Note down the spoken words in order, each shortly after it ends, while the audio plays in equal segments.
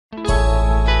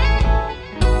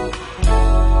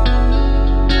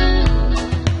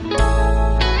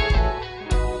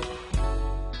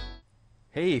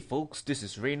Hey folks, this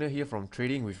is Rainer here from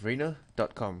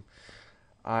tradingwithrainer.com.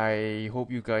 I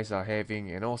hope you guys are having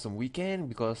an awesome weekend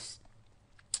because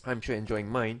I'm sure enjoying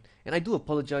mine. And I do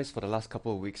apologize for the last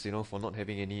couple of weeks, for not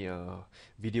having any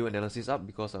video analysis up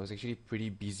because I was actually pretty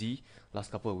busy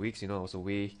last couple of weeks. I was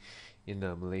away in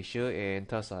Malaysia, and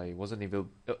thus I wasn't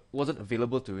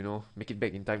available to make it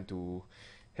back in time to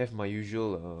have my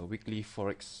usual weekly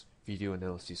forex video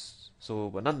analysis. So,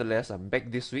 but nonetheless, I'm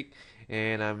back this week,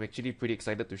 and I'm actually pretty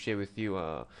excited to share with you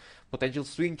potential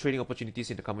swing trading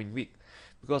opportunities in the coming week.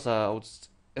 Because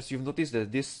as you've noticed,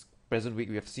 that this present week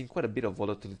we have seen quite a bit of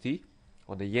volatility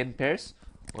on the yen pairs,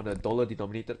 on the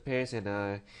dollar-denominated pairs, and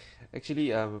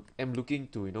actually am looking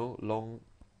to long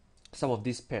some of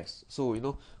these pairs.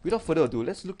 So without further ado,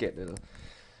 let's look at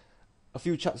a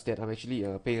few charts that I'm actually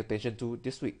paying attention to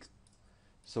this week.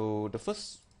 So the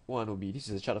first one will be, this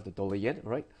is a chart of the dollar yen,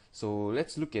 right? So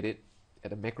let's look at it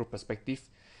at a macro perspective.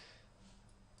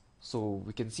 So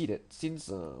we can see that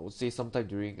since I would say sometime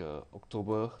during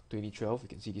October 2012, you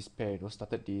can see this pair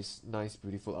started this nice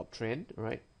beautiful uptrend,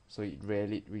 right? So it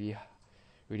rallied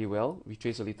really well. We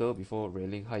traced a little before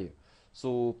rallying higher.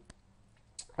 So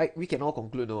we can all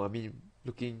conclude, I mean,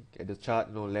 looking at the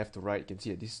chart, left to right, you can see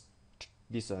that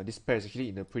this pair is actually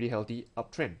in a pretty healthy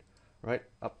uptrend, right?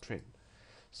 Uptrend.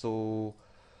 So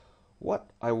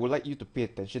what I would like you to pay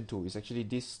attention to is actually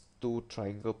this two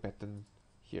triangle pattern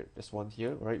here. There's one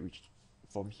here, right, which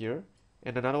formed here,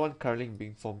 and another one currently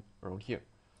being formed around here.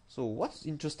 So what's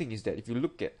interesting is that if you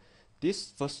look at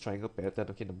this first triangle pattern,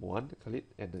 okay, number one, call it,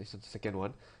 and this is the second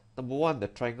one. Number one, the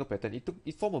triangle pattern,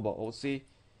 it formed about, I would say,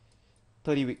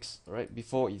 30 weeks, right,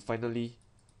 before it finally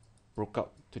broke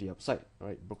up to the upside,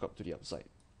 right, broke up to the upside.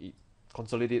 It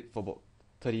consolidated for about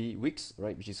 30 weeks,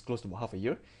 right, which is close to about half a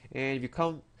year. And if you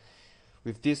count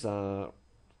with this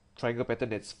triangle pattern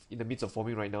that's in the midst of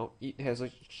forming right now, it has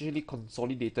actually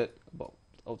consolidated about,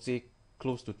 I would say,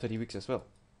 close to 30 weeks as well.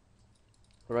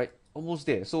 Alright, almost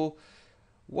there. So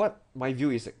what my view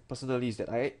is personally is that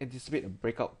I anticipate a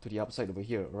breakout to the upside over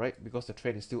here, right? Because the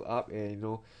trend is still up,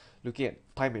 and looking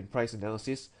at time and price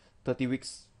analysis, 30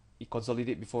 weeks it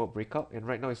consolidated before a breakout, and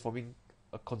right now it's forming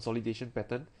a consolidation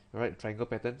pattern, right? A triangle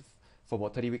pattern for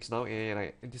about 30 weeks now, and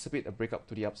I anticipate a breakup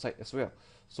to the upside as well.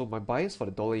 So my bias for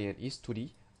the dollar yen is to the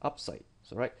upside.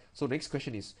 So right. So next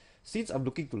question is, since I'm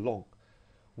looking to long,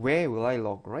 where will I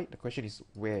long? Right. The question is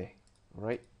where.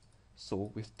 Alright.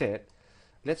 So with that,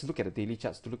 let's look at the daily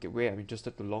charts to look at where I'm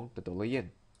interested to long the dollar yen.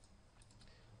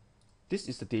 This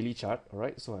is the daily chart.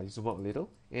 Alright. So I zoom out a little,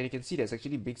 and you can see that's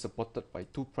actually being supported by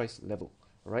two price level.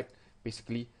 Alright.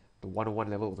 Basically the 101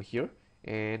 level over here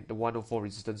and the 104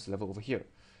 resistance level over here.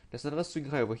 There's another swing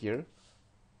high over here,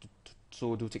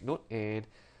 so do take note. And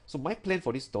so my plan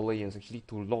for this dollar yen is actually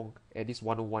to long at this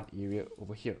 101 area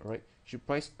over here. Alright, should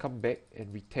price come back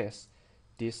and retest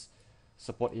this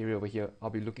support area over here, I'll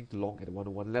be looking to long at the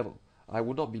 101 level. I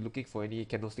will not be looking for any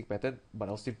candlestick pattern, but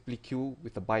I'll simply queue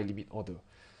with a buy limit order.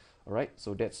 Alright,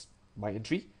 so that's my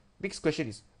entry. Next question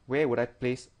is, where would I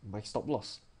place my stop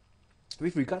loss?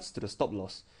 With regards to the stop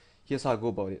loss, here's how I go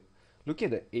about it.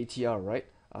 Looking at the ATR, right,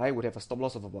 I would have a stop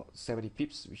loss of about 70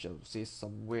 pips, which I would say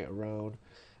somewhere around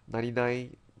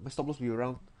 99. My stop loss will be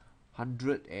around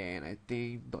 100 and I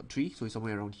think .3, so it's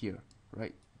somewhere around here,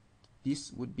 right?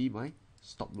 This would be my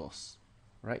stop loss,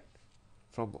 right?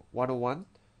 From 101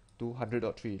 to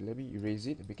 100.3. Let me erase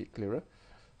it and make it clearer.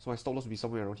 So my stop loss will be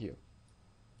somewhere around here.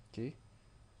 Okay.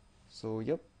 So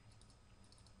yep.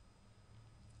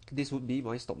 This would be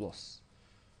my stop loss.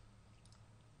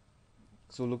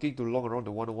 So looking to long around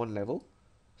the 101 level,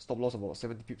 stop loss about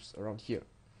 70 pips around here.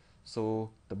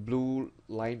 So the blue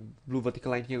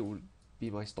vertical line here would be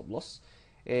my stop loss.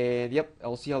 And yep,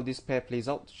 I'll see how this pair plays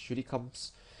out. Should it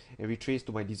comes and retrace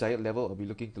to my desired level, I'll be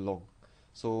looking to long.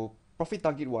 So profit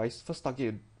target wise, first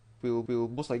target will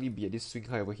most likely be at this swing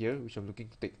high over here, which I'm looking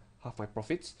to take half my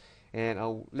profits, and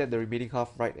I'll let the remaining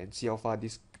half ride and see how far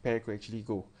this pair could actually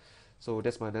go. So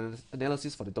that's my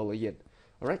analysis for the dollar yen.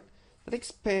 Alright, the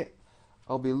next pair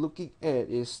I'll be looking at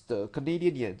is the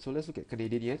Canadian yen. So let's look at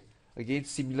Canadian yen. Again,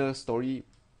 similar story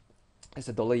as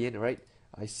the dollar yen, right?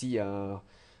 I see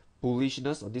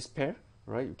bullishness on this pair,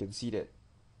 right? You can see that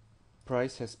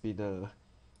price has been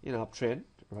in an uptrend,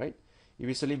 right? It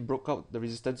recently broke out the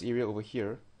resistance area over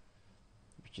here,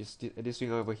 which is this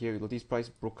swing over here. You notice price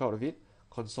broke out of it,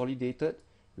 consolidated,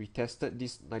 retested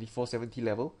this 94.70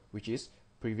 level, which is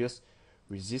previous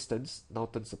resistance, now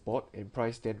turned support, and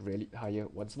price then rallied higher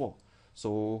once more.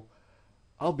 So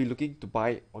I'll be looking to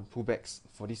buy on pullbacks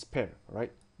for this pair,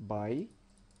 right? Buy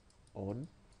on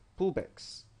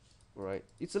pullbacks, right?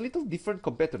 It's a little different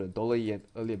compared to the dollar yen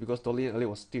earlier, because dollar yen earlier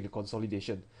was still in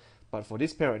consolidation. But for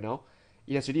this pair right now,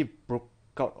 it has already broke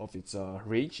out of its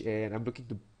range, and I'm looking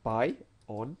to buy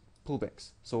on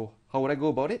pullbacks. So how would I go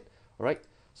about it? Alright,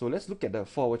 so let's look at the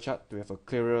 4-hour chart to have a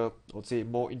clearer, I would say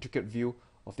more intricate view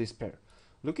of this pair.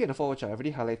 Looking at the 4-hour chart, I've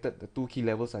already highlighted the two key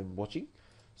levels I'm watching.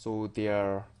 So they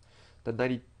are the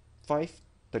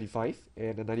 95.35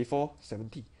 and the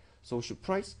 94.70. So should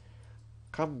price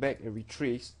come back and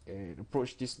retrace and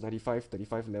approach this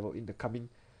 95.35 level in the coming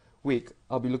week,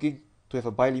 I'll be looking to have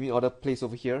a buy limit order placed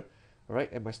over here,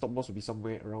 alright, and my stop loss will be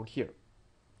somewhere around here.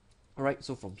 Alright,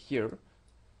 so from here,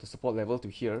 the support level to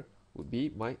here would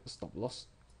be my stop loss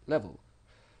level.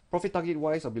 Profit target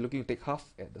wise, I'll be looking to take half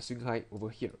at the swing high over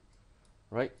here.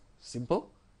 Right? Simple?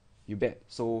 You bet.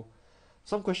 So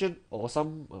some question or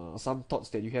some thoughts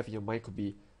that you have in your mind could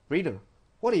be, Rainer,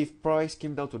 what if price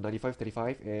came down to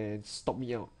 95.35 and stopped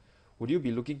me out? Would you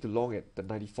be looking to long at the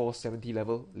 94.70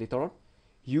 level later on?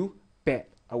 You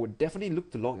bet. I would definitely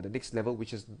look to long at the next level,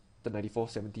 which is the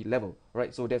 94.70 level.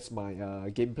 Right? So that's my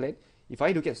game plan. If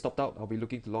I do get stopped out, I'll be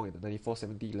looking to long at the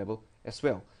 94.70 level as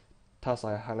well. Thus,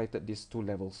 I highlighted these two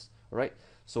levels. Right?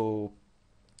 So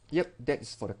yep, that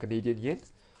is for the Canadian yen.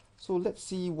 So let's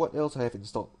see what else I have in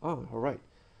stock. Alright.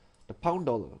 The pound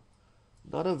dollar.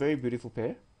 Another very beautiful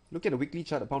pair. Look at the weekly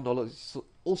chart. The pound dollar is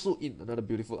also in another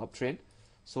beautiful uptrend.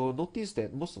 So notice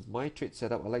that most of my trade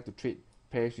setup, I like to trade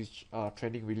pairs which are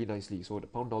trending really nicely. So the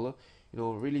pound dollar,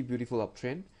 really beautiful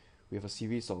uptrend. We have a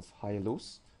series of higher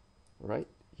lows. Right?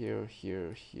 Here,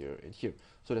 here, here, and here.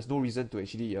 So there's no reason to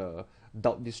actually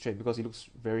doubt this trend because it looks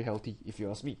very healthy if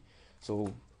you ask me.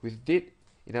 So with it,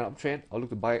 in an uptrend, I'll look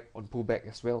to buy on pullback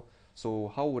as well.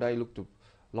 So how would I look to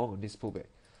long on this pullback?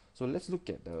 So let's look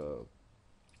at the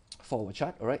 4-hour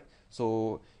chart. Alright,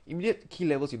 so immediate key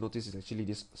levels you notice is actually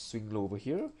this swing low over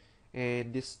here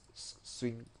and this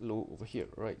swing low over here.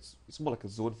 Right, it's more like a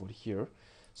zone for here.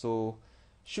 So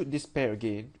should this pair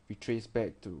again retrace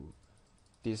back to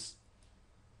this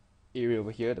area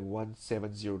over here, the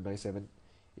 17097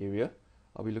 area,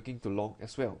 I'll be looking to long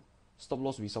as well. Stop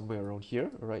loss will be somewhere around here.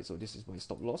 Alright, so this is my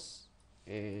stop loss,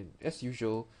 and as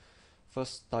usual,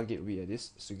 first target will be at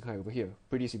this swing high over here.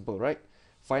 Pretty simple, right?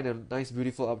 Find a nice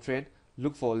beautiful uptrend,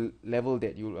 look for a level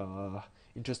that you are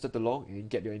interested to long, and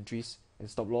get your entries and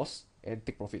stop loss and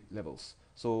take profit levels.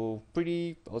 So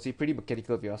I would say pretty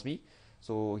mechanical if you ask me.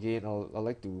 So again, I'll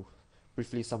like to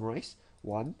briefly summarize.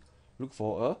 1, look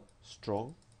for a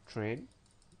strong trend.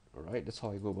 Alright, that's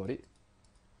how I go about it.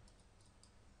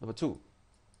 Number 2,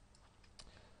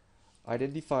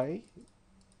 identify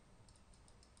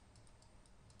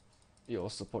your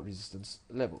support resistance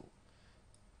level.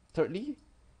 Thirdly,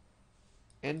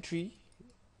 entry,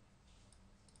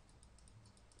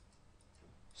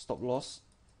 stop loss,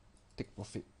 take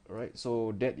profit. Alright,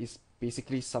 so that is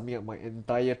basically summing up my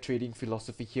entire trading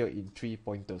philosophy here in 3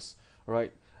 pointers.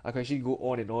 Alright, I can actually go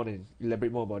on and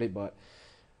elaborate more about it, but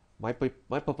my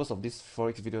purpose of this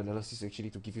forex video analysis is actually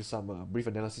to give you some brief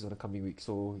analysis on the coming week.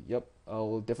 So yep,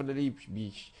 I'll definitely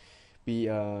be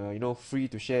free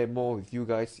to share more with you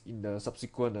guys in the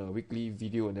subsequent weekly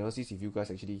video analysis if you guys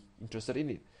actually interested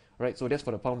in it. Right, so that's for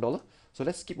the pound dollar. So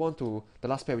let's skip on to the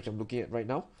last pair which I'm looking at right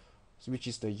now, so which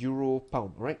is the euro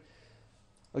pound. Alright,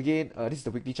 again, this is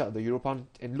the weekly chart of the euro pound,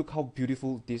 and look how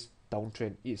beautiful this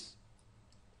downtrend is.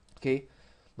 Okay,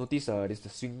 notice there's the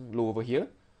swing low over here,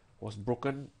 was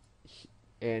broken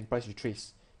and price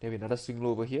retrace. Then we have another swing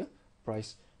low over here,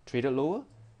 price traded lower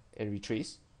and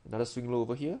retrace. Another swing low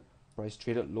over here, price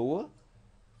traded lower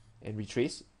and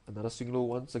retrace. Another swing low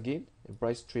once again, and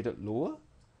price traded lower,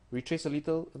 retrace a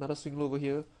little. Another swing low over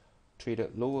here,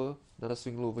 traded lower. Another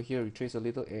swing low over here, retrace a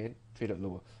little and traded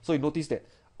lower. So you notice that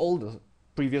all the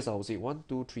previous, I would say 1,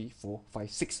 2, 3, 4,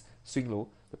 5, 6 swing low,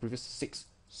 the previous 6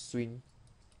 swing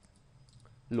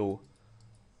low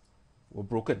were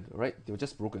broken, right? They were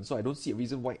just broken. So I don't see a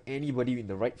reason why anybody in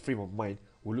the right frame of mind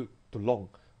will look to long.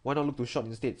 Why not look to short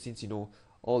instead, since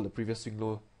all the previous swing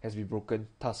low has been broken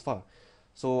thus far.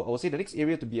 So I would say the next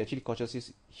area to be actually cautious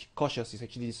is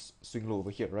actually this swing low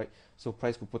over here, right? So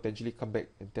price could potentially come back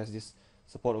and test this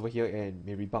support over here and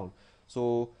may rebound.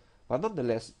 So, but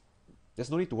nonetheless,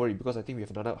 there's no need to worry because I think we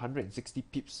have another 160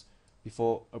 pips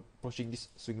before approaching this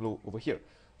swing low over here.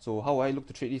 So how I look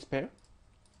to trade this pair?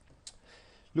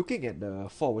 Looking at the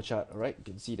 4-hour chart, alright, you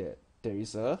can see that there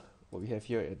is what we have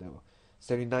here at the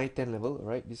 79.10 level,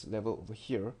 alright, this level over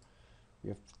here.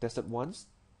 We have tested once,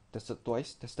 tested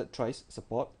twice, tested thrice,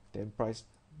 support, then price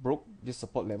broke this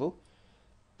support level.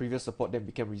 Previous support then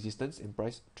became resistance and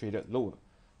price traded lower.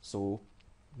 So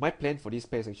my plan for this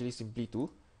pair is actually simply to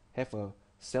have a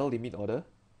sell limit order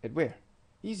at where?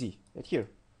 Easy, at here,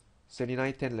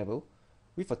 79.10 level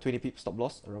with a 20 pip stop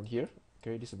loss around here,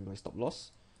 Okay, this will be my stop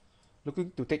loss.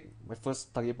 Looking to take my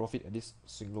first target profit at this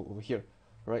swing low over here.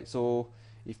 Right, so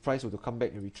if price were to come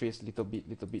back and retrace little bit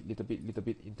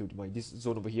into this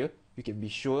zone over here, you can be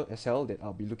sure as hell that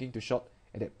I'll be looking to short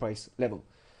at that price level.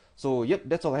 So yep,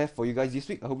 that's all I have for you guys this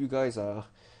week. I hope you guys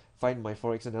find my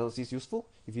forex analysis useful.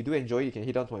 If you do enjoy it, you can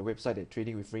head down to my website at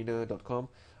tradingwithreina.com.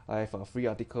 I have free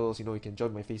articles. You can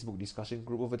join my Facebook discussion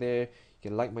group over there. You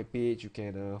can like my page. You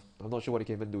can I'm not sure what you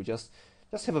can even do. Just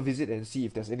have a visit and see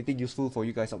if there's anything useful for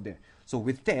you guys out there. So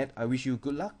with that, I wish you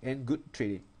good luck and good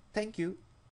trading. Thank you.